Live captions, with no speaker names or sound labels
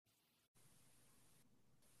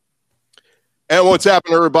And what's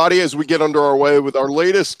happening, everybody, as we get under our way with our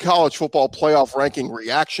latest college football playoff ranking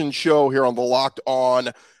reaction show here on the Locked On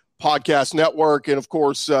Podcast Network. And, of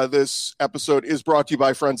course, this episode is brought to you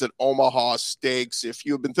by friends at Omaha Steaks. If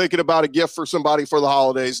you've been thinking about a gift for somebody for the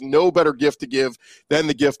holidays, no better gift to give than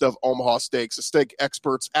the gift of Omaha Steaks. The steak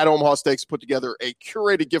experts at Omaha Steaks put together a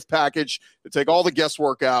curated gift package to take all the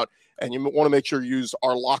guesswork out. And you want to make sure you use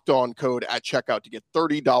our Locked On code at checkout to get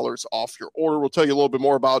 $30 off your order. We'll tell you a little bit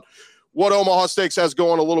more about what Omaha Steaks has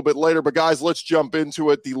going a little bit later. But, guys, let's jump into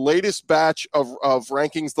it. The latest batch of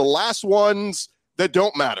rankings, the last ones that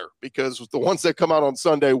don't matter, because the ones that come out on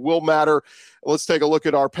Sunday will matter. Let's take a look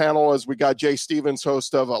at our panel as we got Jay Stevens,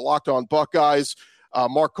 host of Locked On Buckeyes,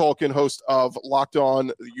 Mark Culkin, host of Locked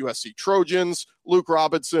On USC Trojans, Luke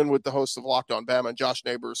Robinson with the host of Locked On Bama, and Josh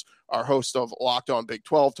Neighbors, our host of Locked On Big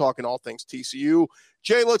 12, talking all things TCU.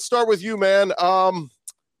 Jay, let's start with you, man.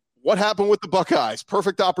 What happened with the Buckeyes?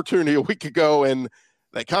 Perfect opportunity a week ago, and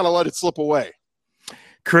they kind of let it slip away.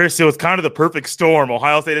 Chris, it was kind of the perfect storm.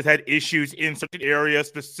 Ohio State has had issues in certain areas,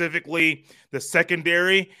 specifically the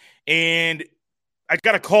secondary, and I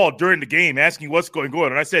got a call during the game asking what's going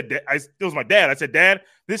on, and I said, it was my dad. I said, Dad,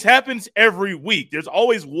 this happens every week. There's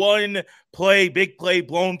always one play, big play,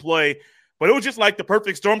 blown play, but it was just like the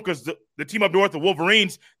perfect storm because the team up north, the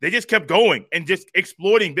Wolverines, they just kept going and just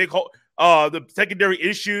exploiting the secondary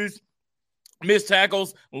issues, missed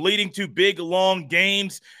tackles, leading to big, long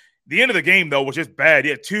games. The end of the game, though, was just bad.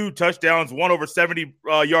 He had 2 touchdowns, one over 70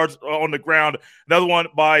 yards on the ground, another one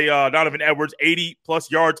by Donovan Edwards,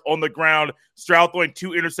 80-plus yards on the ground. Stroud throwing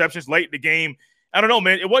 2 interceptions late in the game. I don't know,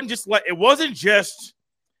 man. It wasn't just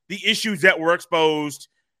the issues that were exposed,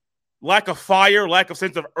 lack of fire, lack of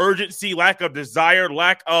sense of urgency, lack of desire,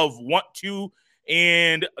 lack of want to,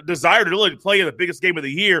 and desire to really play in the biggest game of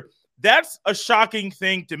the year. That's a shocking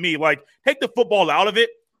thing to me. Like, take the football out of it.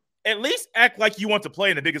 At least act like you want to play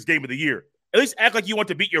in the biggest game of the year. At least act like you want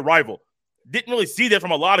to beat your rival. Didn't really see that from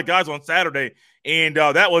a lot of guys on Saturday, and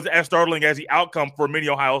that was as startling as the outcome for many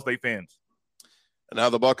Ohio State fans. And now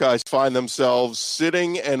the Buckeyes find themselves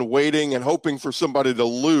sitting and waiting and hoping for somebody to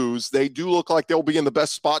lose. They do look like they'll be in the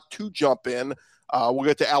best spot to jump in. We'll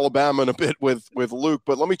get to Alabama in a bit with Luke,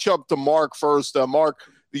 but let me jump to Mark first. Mark,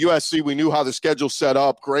 the USC, we knew how the schedule set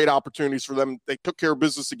up. Great opportunities for them. They took care of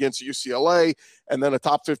business against UCLA and then a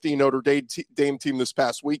top 15 Notre Dame team this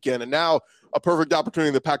past weekend. And now a perfect opportunity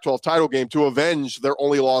in the Pac-12 title game to avenge their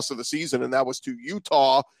only loss of the season, and that was to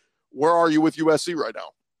Utah. Where are you with USC right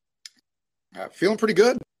now? Feeling pretty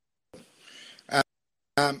good.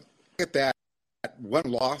 Get that one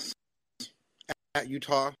loss at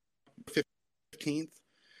Utah, 15th.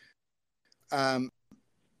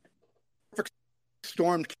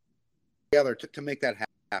 Stormed together to make that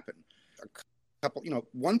happen. A couple,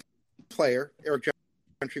 one player, Eric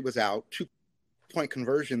Gentry, was out. 2-point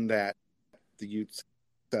conversion that the Utes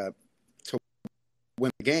to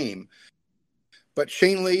win the game. But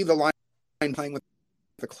Shane Lee, the line playing with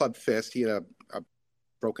the club fist, he had a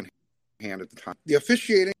broken hand at the time. The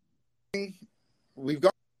officiating, we've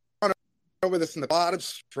gone over this in a lot of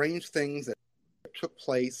strange things that took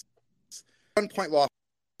place. 1-point loss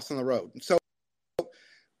on the road. And so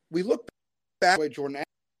we look back the way Jordan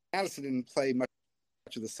Addison didn't play much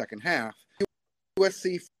of the second half.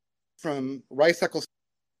 USC from Rice-Eccles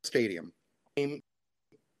Stadium in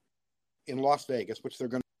Las Vegas, which they're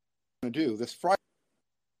going to do this Friday.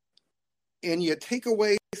 And you take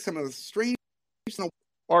away some of the strange.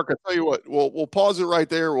 Mark, I tell you what, we'll pause it right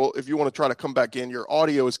there. If you want to try to come back in, your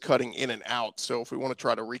audio is cutting in and out. So if we want to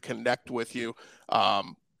try to reconnect with you,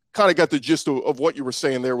 kind of got the gist of what you were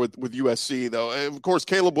saying there with USC, though. And of course,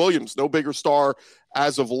 Caleb Williams, no bigger star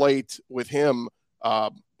as of late with him.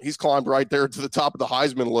 He's climbed right there to the top of the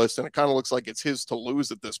Heisman list, and it kind of looks like it's his to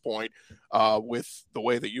lose at this point with the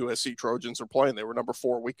way the USC Trojans are playing. They were number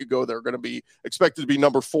 4 a week ago. They're going to be expected to be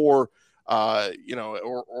number 4,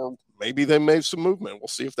 or maybe they made some movement. We'll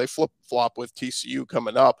see if they flip-flop with TCU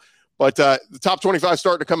coming up. But the top 25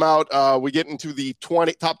 starting to come out. We get into the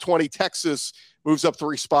top 20. Texas moves up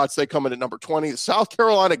 3 spots. They come in at number 20. The South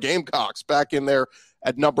Carolina Gamecocks back in there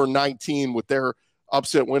at number 19 with their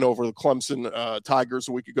upset win over the Clemson Tigers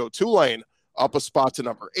a week ago. Tulane up a spot to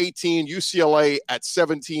number 18. UCLA at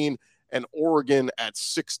 17 and Oregon at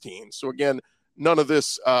 16. So, again, none of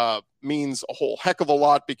this means a whole heck of a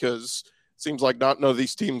lot because it seems like none of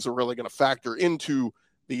these teams are really going to factor into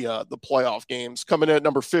the playoff games. Coming in at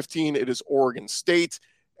number 15, it is Oregon State.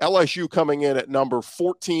 LSU coming in at number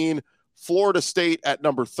 14. Florida State at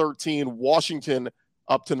number 13. Washington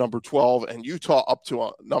up to number 12. And Utah up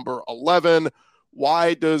to number 11.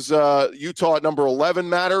 Why does Utah at number 11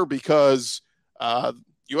 matter? Because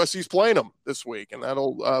USC's playing them this week, and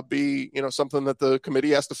that'll be something that the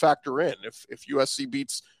committee has to factor in. If USC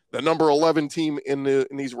beats the number 11 team in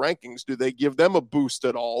these rankings, do they give them a boost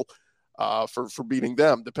at all for beating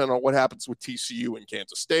them? Depending on what happens with TCU and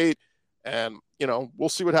Kansas State, and we'll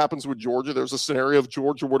see what happens with Georgia. There's a scenario if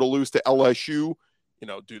Georgia were to lose to LSU.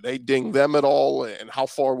 Do they ding them at all, and how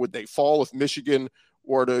far would they fall if Michigan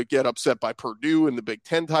were to get upset by Purdue in the Big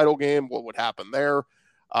Ten title game? What would happen there?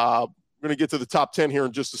 We're going to get to the top 10 here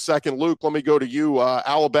in just a second. Luke, let me go to you.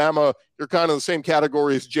 Alabama, you're kind of the same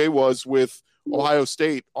category as Jay was with Ohio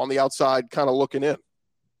State on the outside, kind of looking in.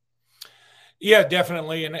 Yeah,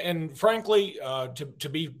 definitely. And frankly, to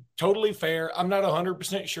be totally fair, I'm not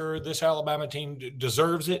 100% sure this Alabama team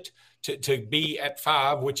deserves it to be at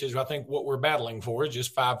 5, which is, I think, what we're battling for, is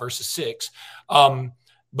just 5 versus 6.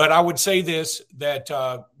 But I would say this, that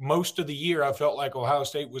most of the year I felt like Ohio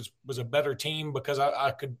State was a better team because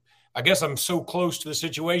I guess I'm so close to the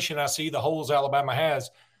situation. I see the holes Alabama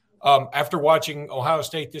has. After watching Ohio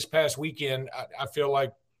State this past weekend, I feel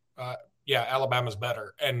like, Alabama's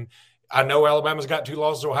better. And I know Alabama's got 2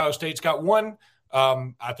 losses. Ohio State's got 1.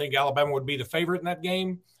 I think Alabama would be the favorite in that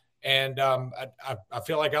game. And I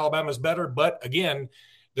feel like Alabama's better. But, again,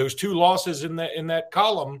 those 2 losses in that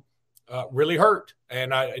column really hurt.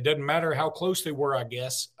 And it doesn't matter how close they were, I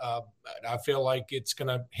guess. I feel like it's going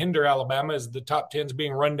to hinder Alabama as the top 10's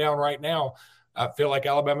being run down right now. I feel like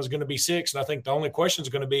Alabama's going to be 6. And I think the only question is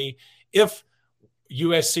going to be if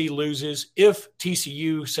USC loses, if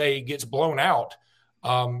TCU, say, gets blown out,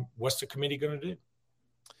 what's the committee going to do?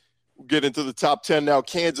 We'll get into the top 10 now.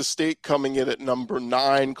 Kansas State coming in at number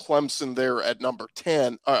 9, Clemson there at number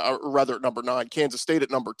 10, or rather at number 9, Kansas State at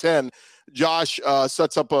number 10. Josh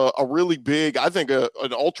sets up a really big, I think, an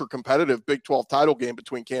ultra competitive Big 12 title game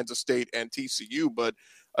between Kansas State and TCU. But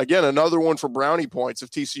again, another one for brownie points if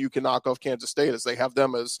TCU can knock off Kansas State, as they have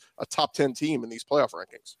them as a top 10 team in these playoff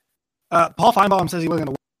rankings. Paul Feinbaum says he wasn't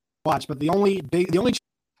going to watch, but the only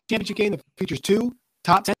championship game that features 2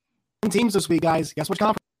 top 10 teams this week, guys. Guess which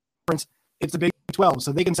conference? It's the Big 12,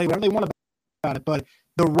 so they can say whatever they want about it. But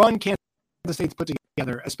the run Kansas State's put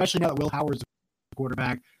together, especially now that Will Howard's the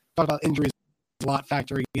quarterback, talk about injuries a lot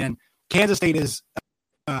factoring in. Kansas State is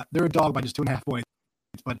they're a dog by just 2.5 points,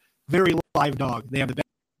 but very live dog. They have the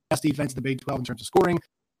best defense in the Big 12 in terms of scoring.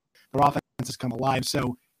 Their offense has come alive,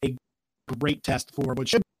 so a great test for what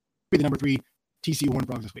should be the number 3 TCU Horned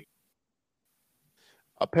Frogs this week.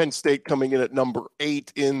 Penn State coming in at number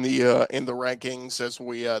 8 in the rankings as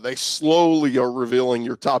they slowly are revealing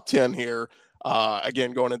your top 10 here.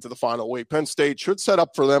 Again, going into the final week, Penn State should set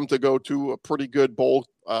up for them to go to a pretty good bowl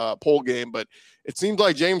game, but it seems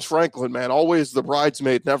like James Franklin, man, always the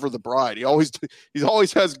bridesmaid, never the bride. He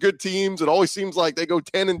always has good teams. It always seems like they go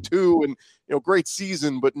 10-2 and great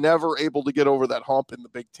season, but never able to get over that hump in the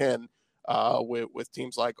Big Ten with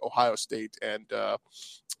teams like Ohio State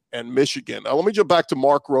and Michigan. Let me jump back to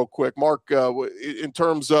Mark real quick. Mark, in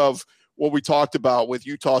terms of what we talked about with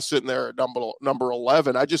Utah sitting there at number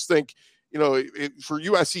 11, I just think, for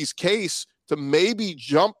USC's case to maybe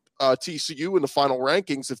jump TCU in the final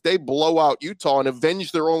rankings, if they blow out Utah and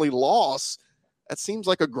avenge their only loss, that seems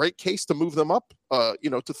like a great case to move them up,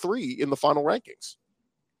 to 3 in the final rankings.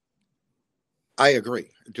 I agree.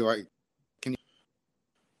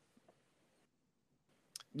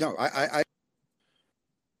 No,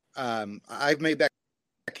 I've made that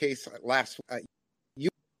case last.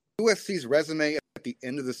 USC's resume at the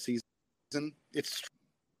end of the season, it's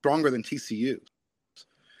stronger than TCU.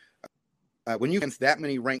 When you against that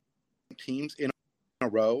many ranked teams in a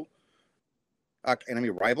row,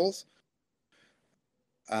 rivals,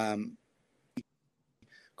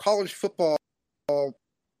 college football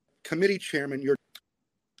committee chairman,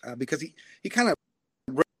 because he kind of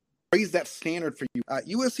raised that standard for you.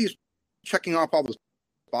 USC is checking off all those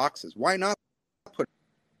boxes. Why not put?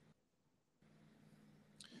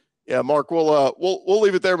 Yeah, Mark, we'll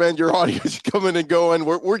leave it there, man. Your audio is coming and going.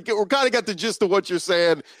 We're kind of got the gist of what you're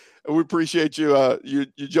saying. We appreciate you you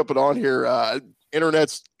jumping on here.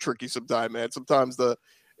 Internet's tricky sometimes, man. Sometimes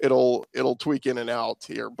it'll tweak in and out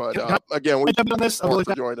here. But again, we jump on this. Mark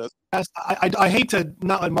for joining us. I hate to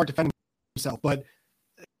not let Mark defend himself, but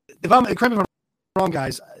correct me if I'm wrong,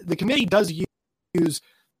 guys. The committee does use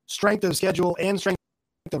strength of schedule and strength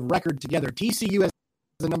of record together. TCU has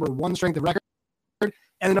the number 1 strength of record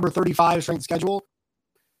and the number 35 strength of schedule.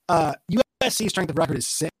 USC strength of record is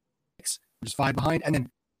 6, which is 5 behind, and then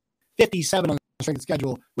 57 on the strength of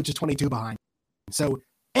schedule, which is 22 behind. So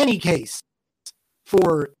any case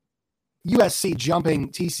for USC jumping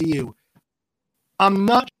TCU, I'm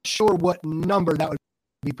not sure what number that would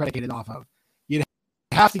be predicated off of. You'd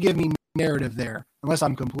have to give me narrative there unless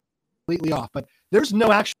I'm completely off. But there's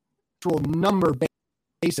no actual number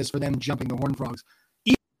basis for them jumping the Horned Frogs,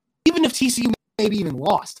 even if TCU maybe even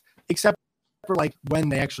lost, except for like when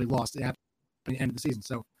they actually lost. It happened at the end of the season.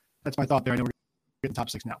 So that's my thought there. I know we're getting top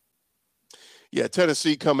 6 now. Yeah,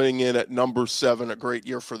 Tennessee coming in at number 7, a great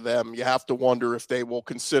year for them. You have to wonder if they will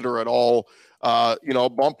consider at all, a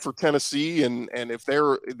bump for Tennessee, and if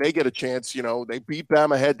they get a chance, they beat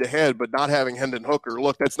Bama head-to-head, but not having Hendon Hooker.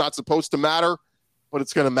 Look, that's not supposed to matter, but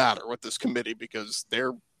it's going to matter with this committee because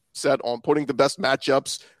they're set on putting the best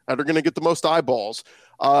matchups and are going to get the most eyeballs.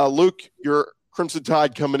 Luke, your Crimson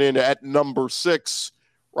Tide coming in at number 6,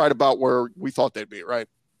 right about where we thought they'd be, right?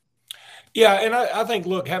 Yeah, and I think,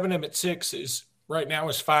 look, having them at 6 is right now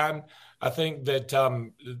is fine. I think that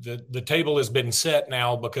the table has been set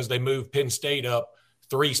now because they moved Penn State up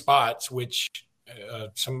 3 spots, which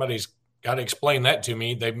somebody's got to explain that to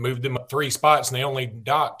me. They moved them up 3 spots, and they only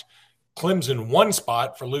docked Clemson 1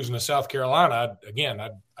 spot for losing to South Carolina. Again,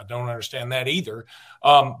 I don't understand that either.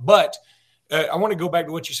 But I want to go back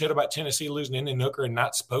to what you said about Tennessee losing Hendon Hooker and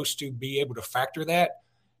not supposed to be able to factor that.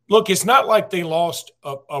 Look, it's not like they lost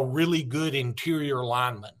a really good interior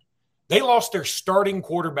lineman. They lost their starting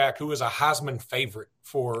quarterback, who is a Heisman favorite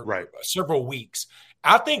for several weeks.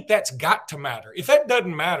 I think that's got to matter. If that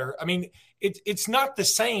doesn't matter, I mean, it's not the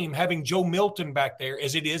same having Joe Milton back there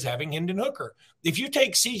as it is having Hendon Hooker. If you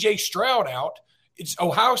take C.J. Stroud out,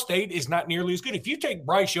 Ohio State is not nearly as good. If you take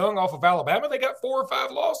Bryce Young off of Alabama, they got 4 or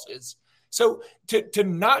 5 losses. So to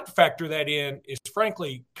not factor that in is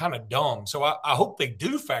frankly kind of dumb. So I hope they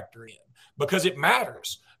do factor in because it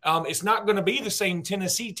matters. It's not going to be the same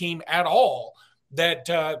Tennessee team at all that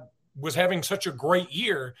was having such a great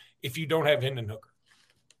year if you don't have Hendon Hooker.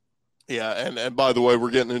 Yeah, and by the way, we're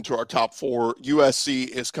getting into our top 4. USC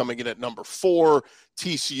is coming in at number 4,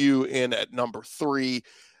 TCU in at number 3.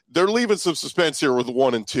 They're leaving some suspense here with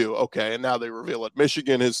 1 and 2. Okay, and now they reveal it.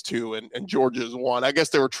 Michigan is 2 and Georgia is 1. I guess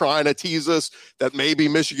they were trying to tease us that maybe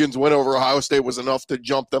Michigan's win over Ohio State was enough to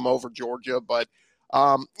jump them over Georgia. But,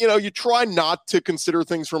 you try not to consider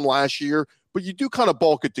things from last year, but you do kind of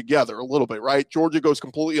bulk it together a little bit, right? Georgia goes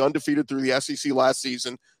completely undefeated through the SEC last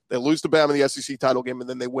season. They lose to Bama in the SEC title game, and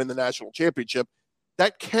then they win the national championship.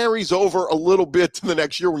 That carries over a little bit to the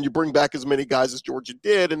next year when you bring back as many guys as Georgia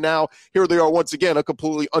did. And now here they are once again, a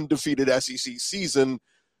completely undefeated SEC season.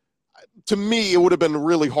 To me, it would have been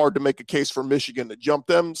really hard to make a case for Michigan to jump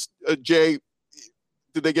them. Jay,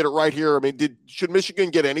 did they get it right here? I mean, should Michigan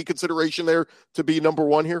get any consideration there to be number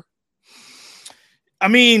 1 here? I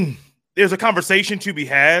mean, there's a conversation to be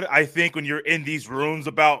had, I think, when you're in these rooms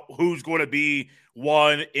about who's going to be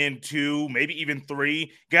 1 and 2, maybe even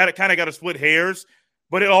 3. Got to split hairs.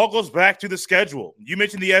 But it all goes back to the schedule. You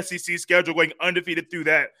mentioned the SEC schedule going undefeated through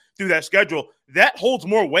that schedule. That holds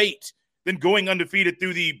more weight than going undefeated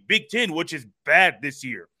through the Big Ten, which is bad this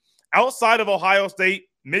year. Outside of Ohio State,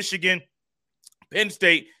 Michigan, Penn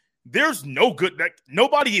State, there's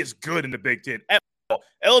nobody is good in the Big Ten at all.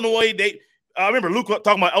 Illinois, I remember Luke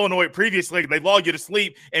talking about Illinois previously. They lull you to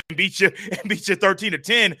sleep and beat you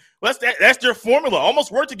 13-10. Well, that's their formula.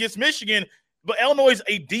 Almost worked against Michigan. But Illinois is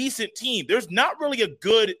a decent team. There's not really a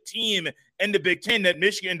good team in the Big Ten that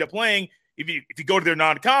Michigan ended up playing. If you go to their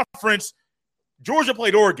non-conference, Georgia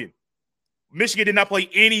played Oregon. Michigan did not play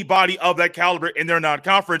anybody of that caliber in their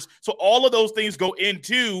non-conference. So all of those things go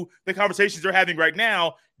into the conversations they're having right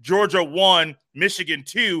now. Georgia 1, Michigan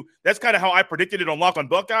 2. That's kind of how I predicted it on Locked on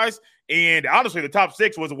Buckeyes. And honestly, the top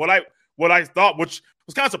 6 was what I thought, which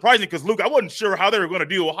was kind of surprising because, Luke, I wasn't sure how they were going to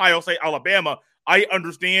do Ohio State, Alabama. I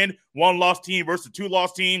understand 1-loss team versus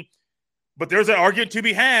 2-loss team, but there's an argument to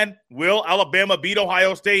be had. Will Alabama beat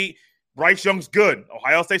Ohio State? Bryce Young's good.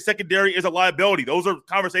 Ohio State secondary is a liability. Those are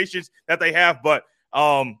conversations that they have, but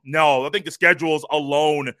no, I think the schedules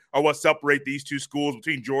alone are what separate these 2 schools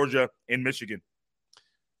between Georgia and Michigan.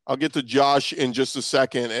 I'll get to Josh in just a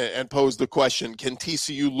second and pose the question, can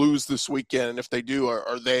TCU lose this weekend? And if they do,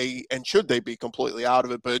 are they and should they be completely out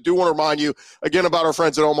of it? But I do want to remind you, again, about our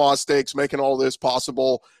friends at Omaha Steaks making all this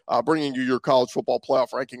possible, bringing you your college football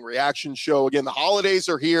playoff ranking reaction show. Again, the holidays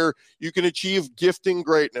are here. You can achieve gifting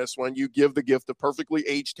greatness when you give the gift of perfectly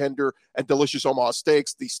aged, tender, and delicious Omaha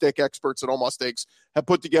Steaks. The steak experts at Omaha Steaks have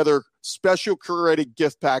put together special curated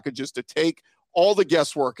gift packages to take all the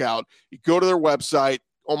guesswork out. You go to their website,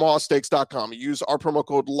 omahasteaks.com. You use our promo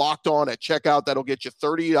code LOCKEDON at checkout. That'll get you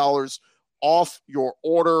 $30 off your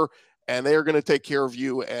order, and they are going to take care of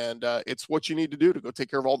you. And it's what you need to do to go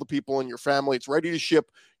take care of all the people in your family. It's ready to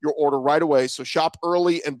ship your order right away. So shop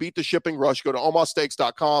early and beat the shipping rush. Go to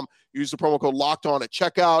omahasteaks.com. Use the promo code LOCKEDON at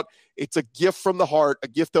checkout. It's a gift from the heart, a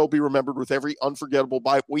gift that will be remembered with every unforgettable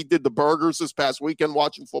bite. We did the burgers this past weekend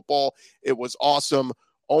watching football. It was awesome.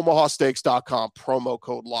 OmahaSteaks.com, promo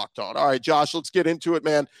code Locked On. All right, Josh, let's get into it,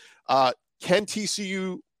 man. Can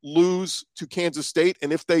TCU lose to Kansas State?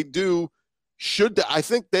 And if they do, I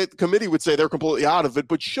think that the committee would say they're completely out of it,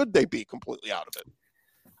 but should they be completely out of it?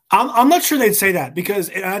 I'm not sure they'd say that because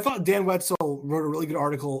and I thought Dan Wetzel wrote a really good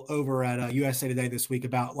article over at USA Today this week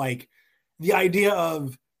about like the idea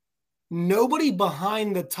of nobody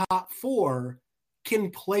behind the top 4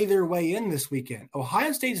 can play their way in this weekend.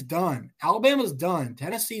 Ohio State's done. Alabama's done.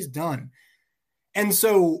 Tennessee's done. And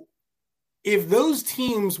so if those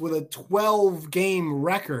teams with a 12-game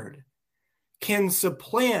record can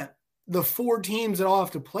supplant the 4 teams that all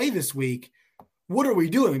have to play this week, what are we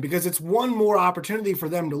doing? Because it's one more opportunity for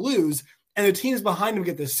them to lose, and the teams behind them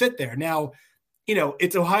get to sit there. Now,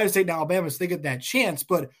 it's Ohio State and Alabama, so they get that chance.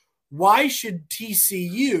 But why should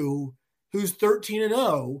TCU, who's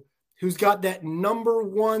 13-0, who's got that number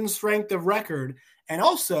 1 strength of record, and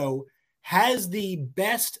also has the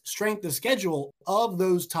best strength of schedule of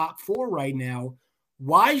those top 4 right now,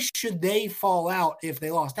 why should they fall out if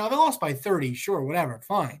they lost? Now, if they lost by 30, sure, whatever,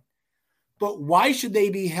 fine. But why should they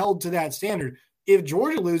be held to that standard? If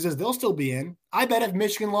Georgia loses, they'll still be in. I bet if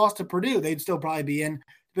Michigan lost to Purdue, they'd still probably be in,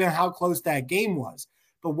 depending on how close that game was.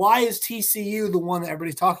 But why is TCU the one that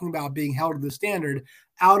everybody's talking about being held to the standard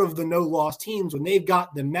out of the no-loss teams when they've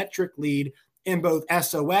got the metric lead in both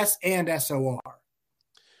SOS and SOR?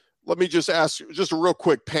 Let me just ask you, just a real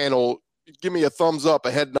quick panel. Give me a thumbs up,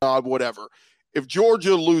 a head nod, whatever. If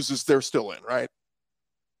Georgia loses, they're still in, right?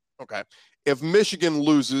 Okay. If Michigan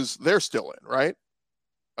loses, they're still in, right?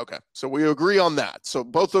 Okay, so we agree on that. So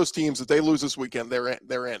both those teams, if they lose this weekend, they're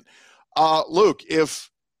in. Luke, if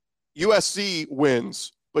USC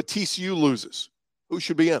wins but TCU loses, who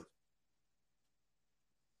should be in?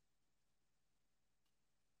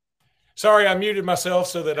 Sorry, I muted myself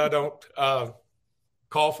so that I don't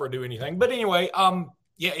call for or do anything. But anyway,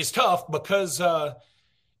 it's tough because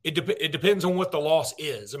it depends on what the loss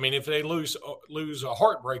is. I mean, if they lose a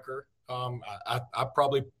heartbreaker, I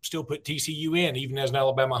probably still put TCU in, even as an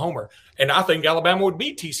Alabama homer. And I think Alabama would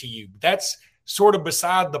beat TCU. That's sort of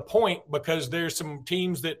beside the point because there's some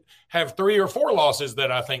teams that have 3 or 4 losses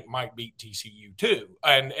that I think might beat TCU too.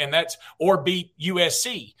 And that's or beat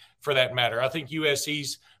USC for that matter. I think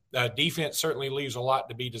USC's defense certainly leaves a lot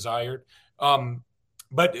to be desired.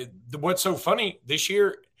 But what's so funny this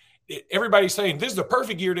year, everybody's saying this is the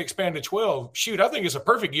perfect year to expand to 12. Shoot, I think it's a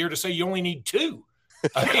perfect year to say you only need 2.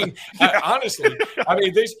 I mean, honestly,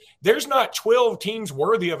 there's not 12 teams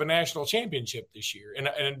worthy of a national championship this year.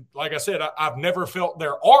 And like I said, I've never felt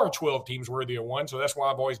there are 12 teams worthy of one. So that's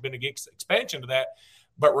why I've always been against expansion to that.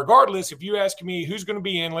 But regardless, if you ask me who's going to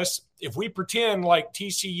be in, if we pretend like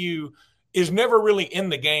TCU is never really in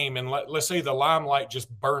the game and let's say the limelight just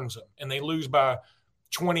burns them and they lose by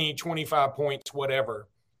 20, 25 points, whatever.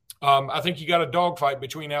 I think you got a dogfight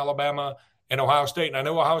between Alabama and Ohio State. And I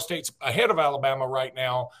know Ohio State's ahead of Alabama right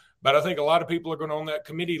now, but I think a lot of people are going to on that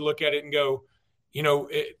committee look at it and go,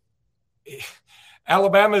 the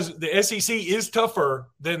SEC is tougher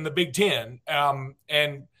than the Big Ten.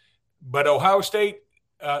 But Ohio State,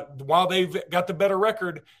 while they've got the better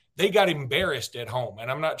record, they got embarrassed at home.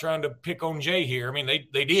 And I'm not trying to pick on Jay here. I mean,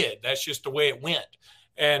 they did. That's just the way it went.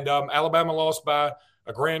 And Alabama lost by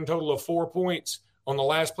a grand total of 4 points on the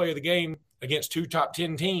last play of the game against 2 top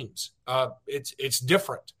 10 teams. It's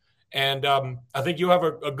different. And I think you'll have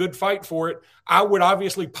a good fight for it. I would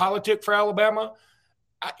obviously politic for Alabama.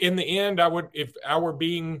 In the end, I would, if I were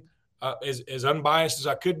being as unbiased as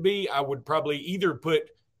I could be, I would probably either put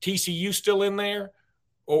TCU still in there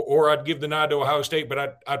or I'd give the nod to Ohio State,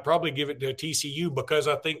 but I'd probably give it to TCU because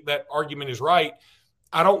I think that argument is right.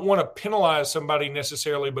 I don't want to penalize somebody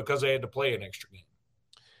necessarily because they had to play an extra game.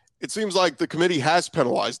 It seems like the committee has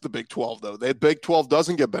penalized the Big 12, though. The Big 12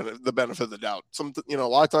 doesn't get the benefit of the doubt. A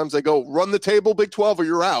lot of times they go, run the table, Big 12, or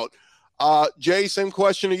you're out. Jay, same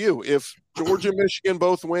question to you. If Georgia and Michigan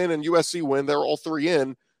both win and USC win, they're all 3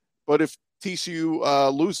 in. But if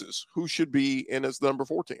TCU loses, who should be in as the number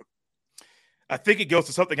 4 team? I think it goes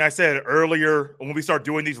to something I said earlier when we start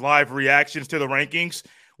doing these live reactions to the rankings.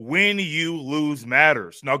 When you lose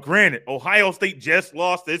matters. Now, granted, Ohio State just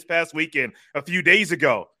lost this past weekend a few days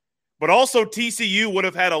ago. But also TCU would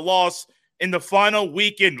have had a loss in the final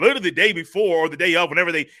weekend, literally the day before or the day of,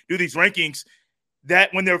 whenever they do these rankings,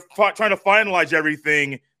 that when they're trying to finalize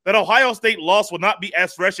everything, that Ohio State loss will not be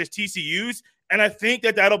as fresh as TCU's. And I think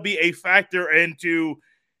that that'll be a factor into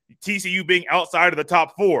TCU being outside of the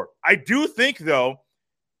top 4. I do think, though,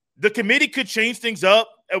 the committee could change things up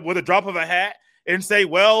with a drop of a hat and say,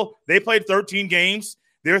 well, they played 13 games.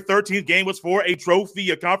 Their 13th game was for a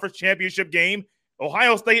trophy, a conference championship game.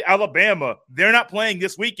 Ohio State, Alabama, they're not playing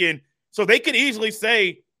this weekend. So they could easily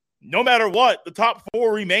say, no matter what, the top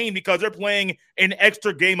 4 remain because they're playing an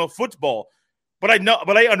extra game of football. But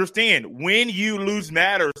I understand when you lose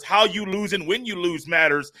matters, how you lose and when you lose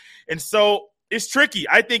matters. And so it's tricky.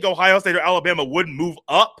 I think Ohio State or Alabama wouldn't move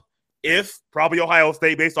up if probably Ohio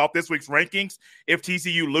State, based off this week's rankings, if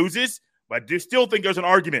TCU loses. But I do still think there's an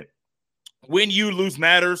argument. When you lose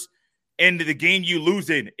matters, and the game you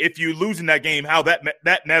lose in, if you lose in that game, how that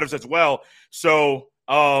matters as well. So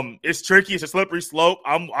it's tricky. It's a slippery slope.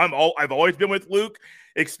 I've always been with Luke.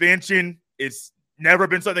 Expansion, it's never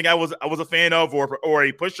been something I was a fan of or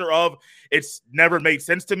a pusher of. It's never made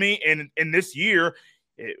sense to me. And in this year,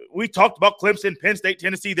 we talked about Clemson, Penn State,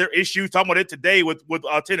 Tennessee, their issues. Talking about it today with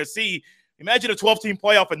Tennessee. Imagine a 12-team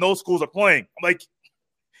playoff and those schools are playing. I'm like,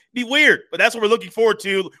 be weird, but that's what we're looking forward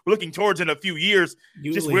to. We're looking towards in a few years.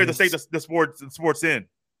 Just where the state the sport's in.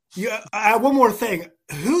 Yeah, I have one more thing.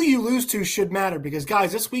 Who you lose to should matter because,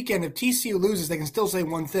 guys, this weekend, if TCU loses, they can still say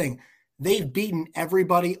one thing. They've beaten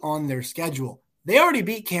everybody on their schedule. They already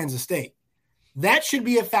beat Kansas State. That should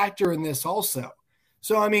be a factor in this also.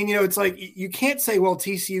 So, I mean, it's like you can't say, well,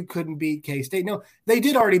 TCU couldn't beat K-State. No, they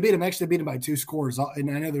did already beat them. Actually, they beat them by 2 scores, and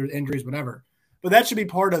I know there are injuries, whatever. But that should be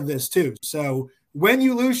part of this too. So when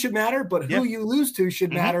you lose should matter, but who you lose to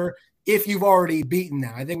should matter if you've already beaten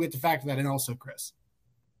them. I think we have to factor that in also, Chris.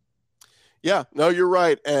 Yeah, no, you're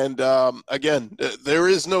right. And again, there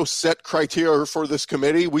is no set criteria for this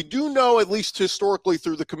committee. We do know, at least historically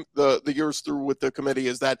through the years through with the committee,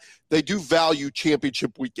 is that they do value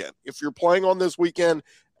championship weekend. If you're playing on this weekend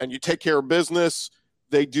and you take care of business,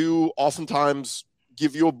 they do oftentimes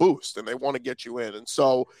give you a boost and they want to get you in. And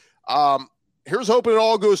so here's hoping it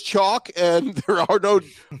all goes chalk and there are no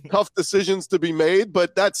tough decisions to be made.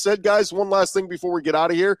 But that said, guys, one last thing before we get out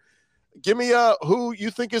of here. Give me who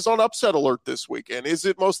you think is on upset alert this weekend. Is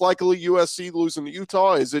it most likely USC losing to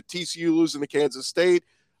Utah? Is it TCU losing to Kansas State?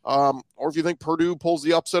 Or if you think Purdue pulls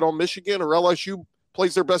the upset on Michigan or LSU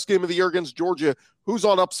plays their best game of the year against Georgia, who's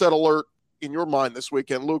on upset alert in your mind this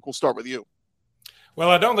weekend? Luke, we'll start with you. Well,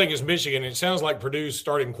 I don't think it's Michigan. It sounds like Purdue's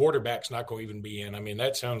starting quarterback's not going to even be in. I mean,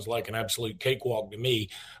 that sounds like an absolute cakewalk to me.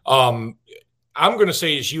 I'm going to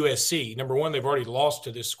say it's USC. Number one, they've already lost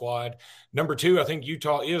to this squad. Number two, I think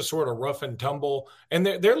Utah is sort of rough and tumble, and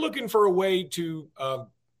they're looking for a way to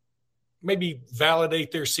maybe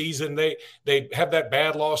validate their season. They have that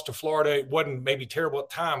bad loss to Florida. It wasn't maybe terrible at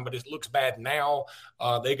the time, but it looks bad now.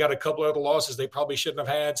 They got a couple of other losses they probably shouldn't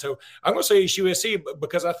have had. So I'm going to say it's USC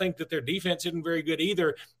because I think that their defense isn't very good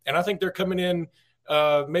either, and I think they're coming in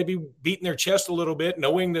maybe beating their chest a little bit,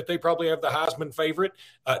 knowing that they probably have the Heisman favorite,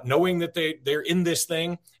 knowing that they're in this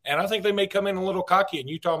thing. And I think they may come in a little cocky and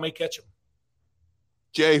Utah may catch them.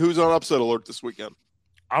 Jay, who's on upset alert this weekend?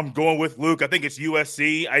 I'm going with Luke. I think it's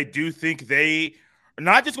USC. I do think they are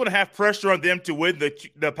not just going to have pressure on them to win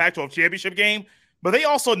the Pac-12 championship game, but they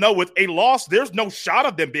also know with a loss, there's no shot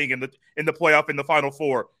of them being in the playoff in the Final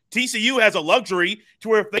Four. TCU has a luxury to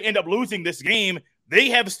where if they end up losing this game, they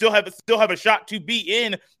still have a shot to be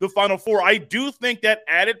in the Final Four. I do think that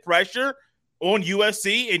added pressure on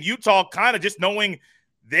USC and Utah, kind of just knowing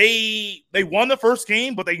they won the first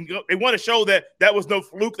game, but they want to show that was no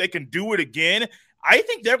fluke. They can do it again. I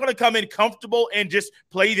think they're going to come in comfortable and just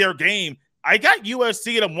play their game. I got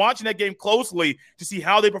USC, and I'm watching that game closely to see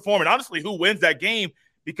how they perform, and honestly, who wins that game,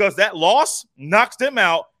 because that loss knocks them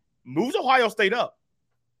out, moves Ohio State up.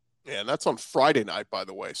 Yeah, and that's on Friday night, by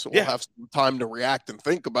the way. So we'll have some time to react and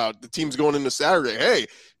think about the teams going into Saturday. Hey,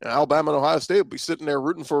 Alabama and Ohio State will be sitting there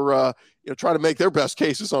rooting for, trying to make their best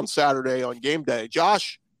cases on Saturday on game day.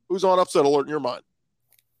 Josh, who's on upset alert in your mind?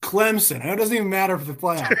 Clemson. It doesn't even matter for the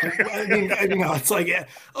playoff. It's like,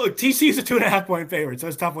 TCU's a 2.5-point favorite, so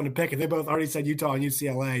it's a tough one to pick. And they both already said Utah and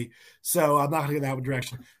UCLA, so I'm not going to go that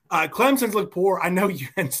direction. Clemson's look poor. I know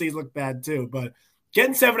UNC's look bad too, but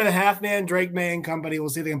getting 7.5, man, Drake May and company. We'll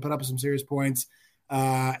see if they can put up some serious points.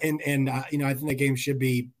 I think that game should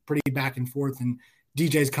be pretty back and forth, and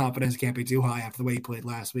DJ's confidence can't be too high after the way he played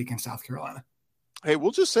last week in South Carolina. Hey, we'll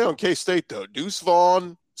just say on K-State, though, Deuce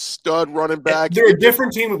Vaughn, stud running back. They're a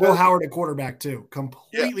different team with Will Howard at quarterback, too.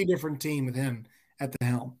 Completely different team with him at the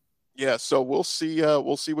helm. Yeah, so we'll see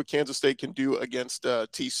what Kansas State can do against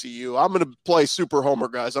TCU. I'm going to play super homer,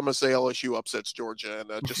 guys. I'm going to say LSU upsets Georgia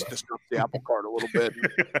and just disrupt the apple cart a little bit.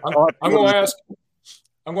 I'm going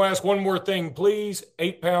to ask one more thing, please.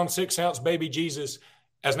 8-pound, 6-ounce baby Jesus.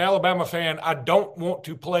 As an Alabama fan, I don't want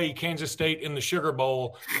to play Kansas State in the Sugar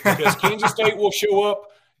Bowl because Kansas State will show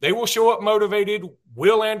up They will show up motivated.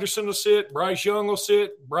 Will Anderson will sit. Bryce Young will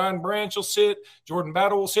sit. Brian Branch will sit. Jordan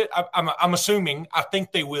Battle will sit. I'm assuming. I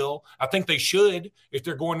think they will. I think they should if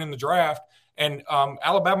they're going in the draft. And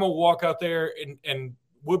Alabama will walk out there and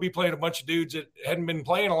we'll be playing a bunch of dudes that hadn't been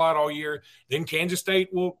playing a lot all year. Then Kansas State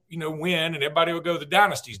will, win, and everybody will go, the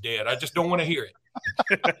dynasty's dead. I just don't want to hear it.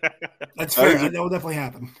 That's fair. That will definitely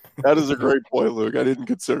happen. That is a great point, Luke. I didn't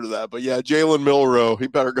consider that. But, yeah, Jalen Milroe, he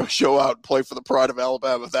better go show out and play for the pride of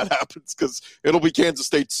Alabama if that happens, because it'll be Kansas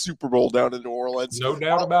State's Super Bowl down in New Orleans. No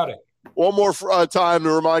doubt about it. One more time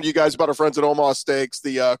to remind you guys about our friends at Omaha Steaks.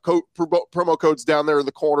 The promo code's down there in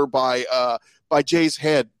the corner by Jay's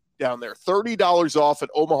head down there. $30 off at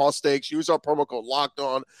Omaha Steaks. Use our promo code Locked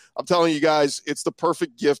On. I'm telling you guys, it's the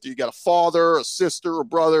perfect gift. You got a father, a sister, a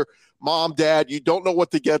brother, mom, dad. You don't know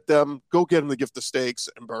what to get them. Go get them the gift of steaks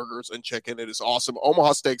and burgers and chicken. It is awesome.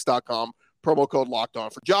 OmahaSteaks.com. Promo code Locked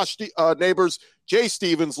On. For Josh Neighbors, Jay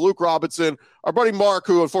Stevens, Luke Robinson, our buddy Mark,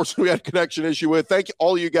 who unfortunately we had a connection issue with. Thank you,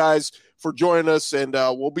 all you guys, for joining us, and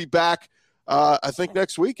we'll be back, I think,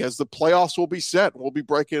 next week as the playoffs will be set. We'll be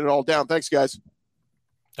breaking it all down. Thanks, guys.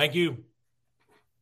 Thank you.